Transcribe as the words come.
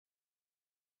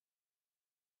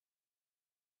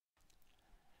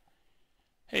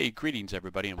Hey, greetings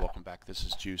everybody and welcome back. This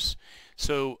is Juice.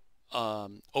 So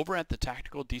over at the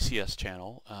Tactical DCS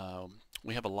channel,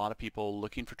 we have a lot of people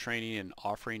looking for training and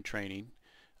offering training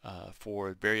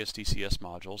for various DCS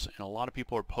modules, and a lot of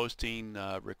people are posting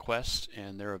requests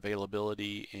and their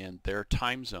availability and their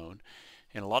time zone.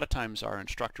 And a lot of times our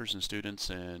instructors and students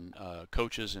and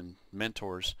coaches and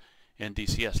mentors in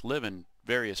DCS live in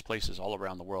various places all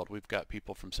around the world. We've got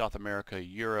people from South America,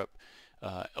 Europe,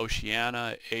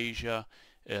 Oceania, Asia.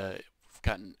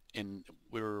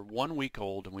 We're 1 week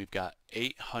old and we've got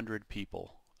 800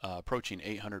 people, approaching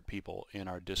 800 people in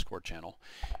our Discord channel.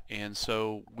 And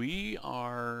so we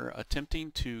are attempting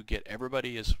to get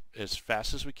everybody as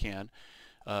fast as we can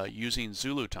using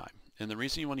Zulu time. And the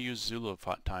reason you want to use Zulu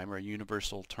time, or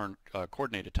Universal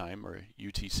Coordinated Time, or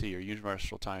UTC, or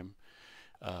Universal Time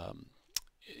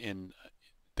in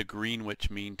the Greenwich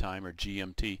Mean Time, or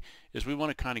GMT, is we want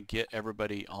to kind of get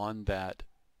everybody on that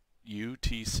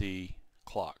UTC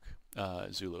clock,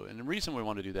 Zulu. And the reason we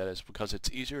want to do that is because it's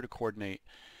easier to coordinate.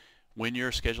 When you're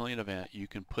scheduling an event, you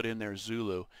can put in there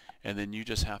Zulu, and then you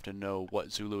just have to know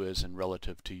what Zulu is in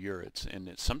relative to yours.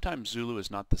 And sometimes Zulu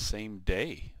is not the same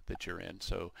day that you're in.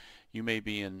 So you may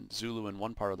be in Zulu in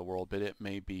one part of the world, but it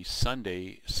may be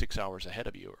Sunday 6 hours ahead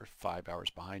of you or 5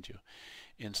 hours behind you.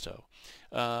 And so,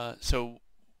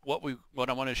 what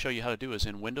I want to show you how to do is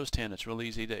in Windows 10, it's real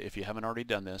easy to, if you haven't already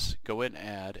done this, go ahead and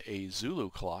add a Zulu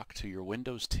clock to your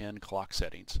Windows 10 clock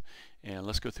settings. And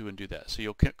let's go through and do that. So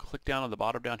you'll click down on the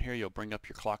bottom down here, you'll bring up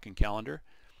your clock and calendar.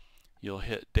 You'll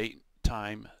hit date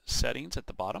time settings at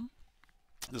the bottom.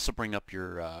 This will bring up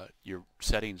your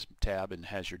settings tab and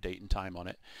has your date and time on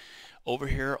it. Over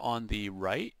here on the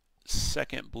right,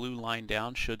 second blue line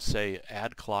down should say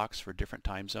add clocks for different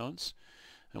time zones.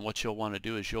 And what you'll want to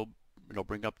do is it'll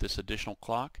bring up this additional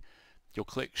clock. You'll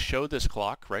click show this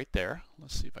clock right there.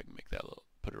 Let's see if I can make that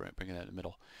bring that in the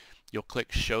middle. You'll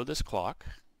click show this clock,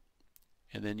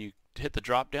 and then you hit the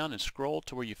drop down and scroll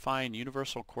to where you find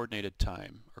Universal Coordinated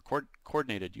Time, or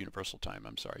Coordinated Universal Time,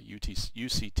 I'm sorry,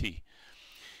 UCT.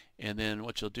 And then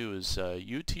what you'll do is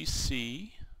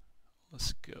UTC,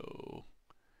 let's go,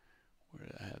 where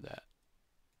did I have that?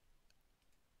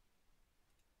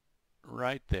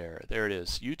 Right there, there it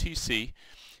is, UTC.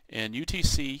 And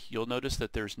UTC, you'll notice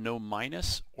that there's no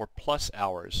minus or plus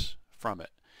hours from it.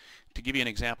 To give you an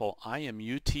example, I am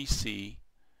UTC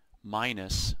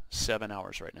minus 7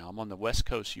 hours right now. I'm on the West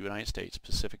Coast, United States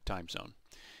Pacific time zone.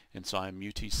 And so I'm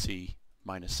UTC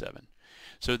minus 7.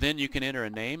 So then you can enter a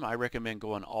name. I recommend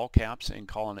going all caps and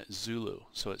calling it Zulu,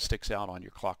 so it sticks out on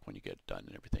your clock when you get it done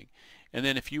and everything. And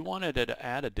then if you wanted to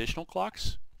add additional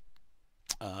clocks,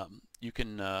 you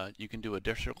can do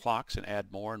additional clocks and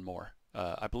add more and more.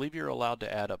 I believe you're allowed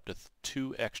to add up to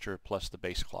 2 extra plus the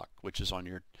base clock, which is on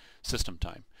your system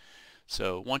time.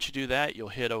 So once you do that, you'll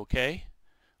hit OK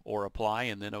or apply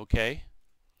and then OK,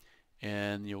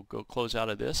 and you'll go close out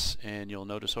of this, and you'll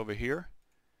notice over here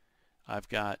I've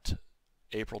got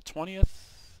April 20th,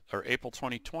 or April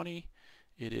 2020.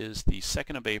 It is the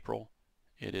 2nd of April.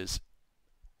 It is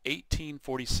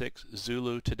 1846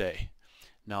 Zulu today.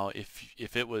 Now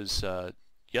if it was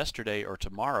yesterday or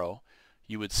tomorrow,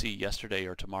 you would see yesterday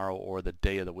or tomorrow or the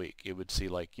day of the week. It would see,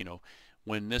 like, you know,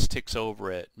 when this ticks over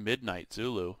at midnight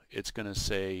Zulu, it's going to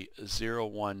say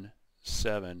 017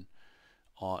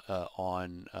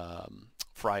 on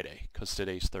Friday, because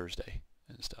today's Thursday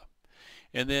and stuff.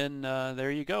 And then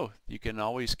there you go. You can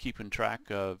always keep in track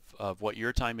of what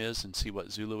your time is and see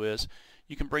what Zulu is.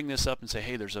 You can bring this up and say,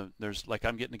 hey, there's like,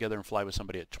 I'm getting together and fly with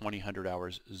somebody at 2000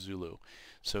 hours Zulu.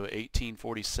 So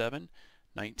 1847,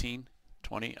 19,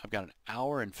 20, I've got an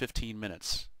hour and 15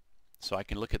 minutes. So I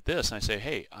can look at this and I say,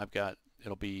 hey,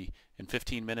 it'll be in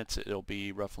 15 minutes, it'll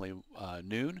be roughly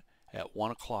noon at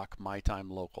 1 o'clock my time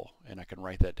local. And I can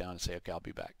write that down and say, okay, I'll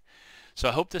be back. So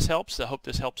I hope this helps. I hope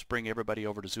this helps bring everybody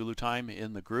over to Zulu time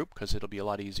in the group, because it'll be a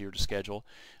lot easier to schedule.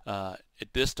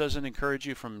 This doesn't encourage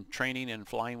you from training and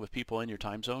flying with people in your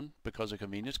time zone because of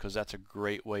convenience, because that's a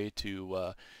great way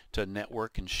to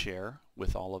network and share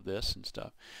with all of this and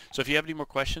stuff. So if you have any more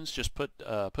questions, just put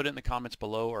it in the comments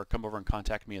below, or come over and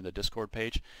contact me in the Discord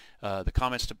page. The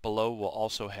comments below will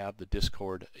also have the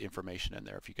Discord information in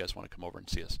there if you guys want to come over and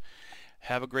see us.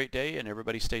 Have a great day, and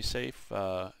everybody stay safe.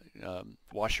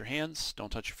 Wash your hands, don't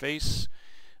touch your face.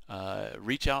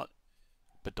 Reach out,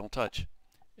 but don't touch,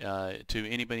 to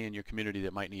anybody in your community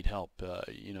that might need help.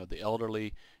 You know, the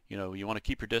elderly, you know, you want to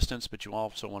keep your distance, but you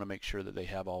also want to make sure that they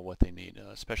have all what they need,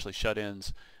 especially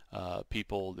shut-ins,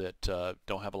 people that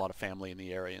don't have a lot of family in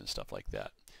the area and stuff like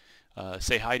that.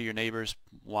 Say hi to your neighbors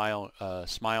while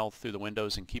smile through the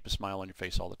windows, and keep a smile on your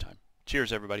face all the time.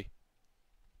 Cheers, everybody.